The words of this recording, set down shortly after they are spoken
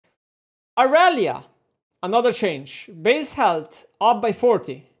Irelia, another change. Base health up by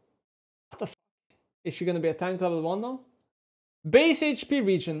 40. What the f? Is she gonna be a tank level 1 now? Base HP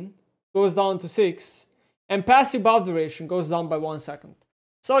region goes down to 6. And passive buff duration goes down by 1 second.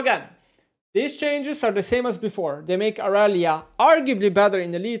 So again, these changes are the same as before. They make Irelia arguably better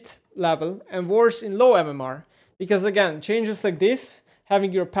in elite level and worse in low MMR. Because again, changes like this,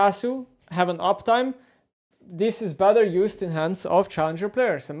 having your passive have an uptime, this is better used in hands of challenger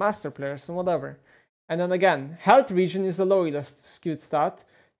players and master players and whatever. And then again, health region is a low elo skewed stat.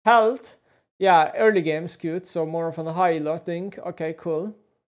 Health, yeah, early game skewed, so more of a high elo thing. Okay, cool.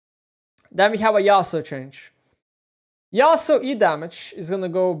 Then we have a Yasuo change. Yasuo E damage is gonna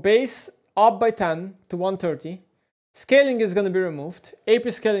go base up by 10 to 130. Scaling is gonna be removed. AP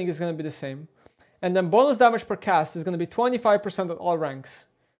scaling is gonna be the same. And then bonus damage per cast is gonna be 25% at all ranks.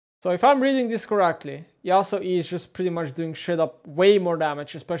 So if I'm reading this correctly, Yasuo E is just pretty much doing straight up way more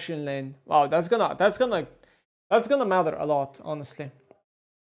damage, especially in lane. Wow, that's gonna matter a lot, honestly.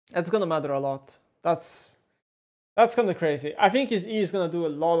 That's gonna matter a lot. That's kind of crazy. I think his E is gonna do a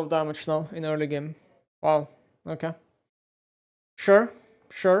lot of damage now in early game. Wow, okay. Sure.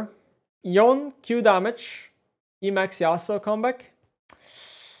 Yone Q damage, Emax Yasuo comeback.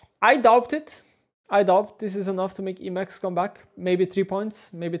 I doubt it. I doubt this is enough to make Emax come back. Maybe 3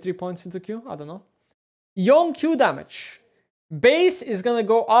 points. Maybe 3 points into Q. I don't know. Yone Q damage. Base is gonna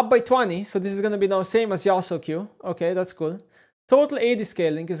go up by 20. So this is gonna be now same as Yasuo Q. Okay, that's cool. Total AD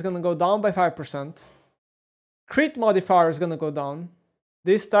scaling is gonna go down by 5%. Crit modifier is gonna go down.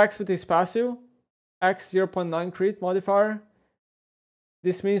 This stacks with his passive. X 0.9 crit modifier.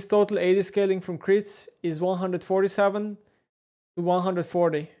 This means total AD scaling from crits is 147 to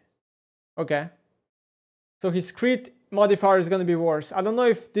 140. Okay. So his crit modifier is going to be worse. I don't know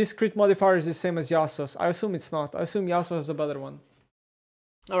if this crit modifier is the same as Yasuo's. I assume it's not. I assume Yasuo has a better one.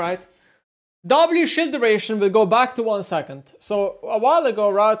 Alright. W shield duration will go back to 1 second. So a while ago,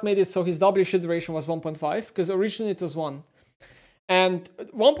 Riot made it so his W shield duration was 1.5, because originally it was 1. And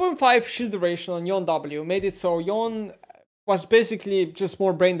 1.5 shield duration on Yone W made it so Yone was basically just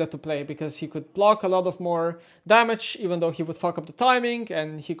more brain dead to play, because he could block a lot of more damage, even though he would fuck up the timing,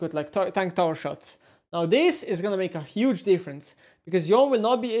 and he could like tank tower shots. Now this is gonna make a huge difference, because Yone will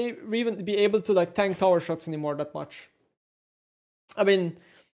not even be able to like tank tower shots anymore that much. I mean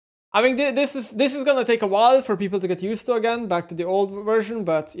this is gonna take a while for people to get used to again, back to the old version,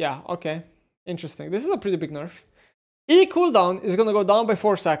 but yeah, okay, interesting. This is a pretty big nerf. E cooldown is gonna go down by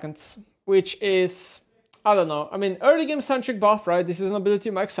 4 seconds, which is, I don't know. I mean, early game centric buff, right? This is an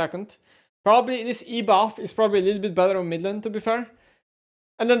ability max second. Probably this E buff is probably a little bit better on mid lane, to be fair.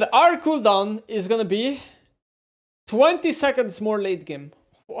 And then the R cooldown is gonna be 20 seconds more late game.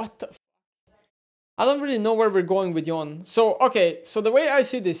 What the f? I don't really know where we're going with Yone. So, okay, so the way I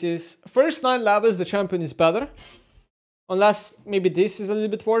see this is, first 9 levels, the champion is better. Unless maybe this is a little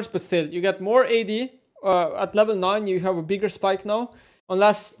bit worse, but still, you get more AD. At level 9, you have a bigger spike now.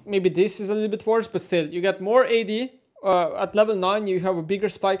 Unless maybe this is a little bit worse, but still, you get more AD. At level 9, you have a bigger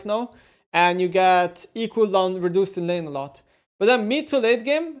spike now. And you get E cooldown reduced in lane a lot. But then mid to late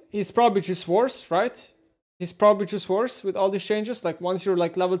game, he's probably just worse, right? He's probably just worse with all these changes. Like once you're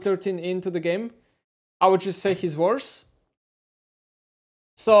like level 13 into the game, I would just say he's worse.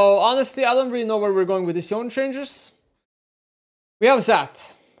 So honestly, I don't really know where we're going with these Yone changes. We have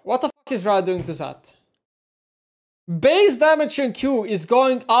Zat. What the fuck is Riot doing to Zat? Base damage on Q is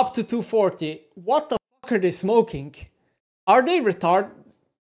going up to 240. What the fuck are they smoking? Are they retarded?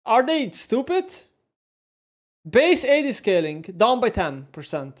 Are they stupid? Base AD scaling down by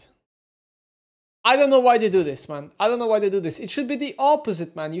 10%. I don't know why they do this, man. I don't know why they do this. It should be the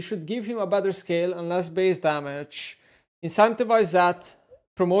opposite, man. You should give him a better scale and less base damage. Incentivize that.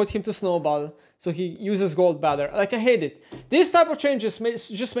 Promote him to snowball so he uses gold better. Like, I hate it. This type of changes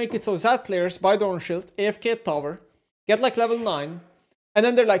just make it so Zat players buy their own shield, AFK at tower, get like level 9, and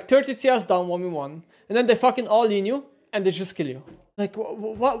then they're like 30 CS down 1v1, and then they fucking all in you, and they just kill you. Like,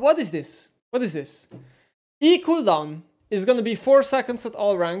 what is this? What is this? E cooldown is gonna be 4 seconds at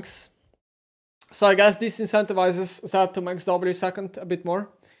all ranks. So I guess this incentivizes Zat to max W second a bit more.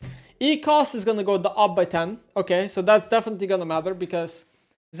 E cost is gonna go up by 10. Okay, so that's definitely gonna matter because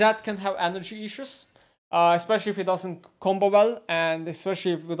Zat can have energy issues. Especially if he doesn't combo well and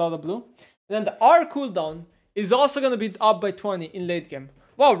especially without a blue. And then the R cooldown is also gonna be up by 20 in late game.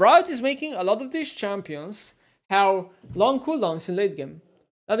 Wow, Riot is making a lot of these champions have long cooldowns in late game.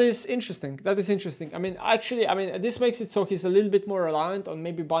 That is interesting. That is interesting. I mean, actually, this makes it so he's a little bit more reliant on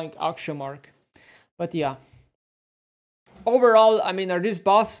maybe buying Aksha Mark. But yeah. Overall, I mean, are these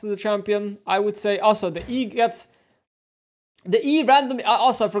buffs to the champion? I would say also the E gets... The E random,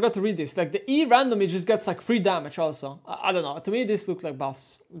 also I forgot to read this, like the E randomly just gets like free damage also. I don't know, to me this looked like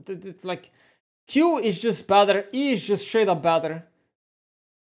buffs. Like Q is just better, E is just straight up better.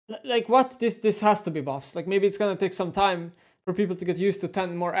 Like what? This has to be buffs. Like maybe it's gonna take some time for people to get used to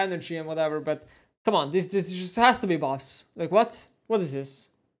 10 more energy and whatever, but come on, this just has to be buffs. Like what? What is this?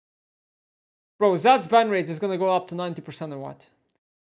 Bro, Zad's ban rate is gonna go up to 90% or what?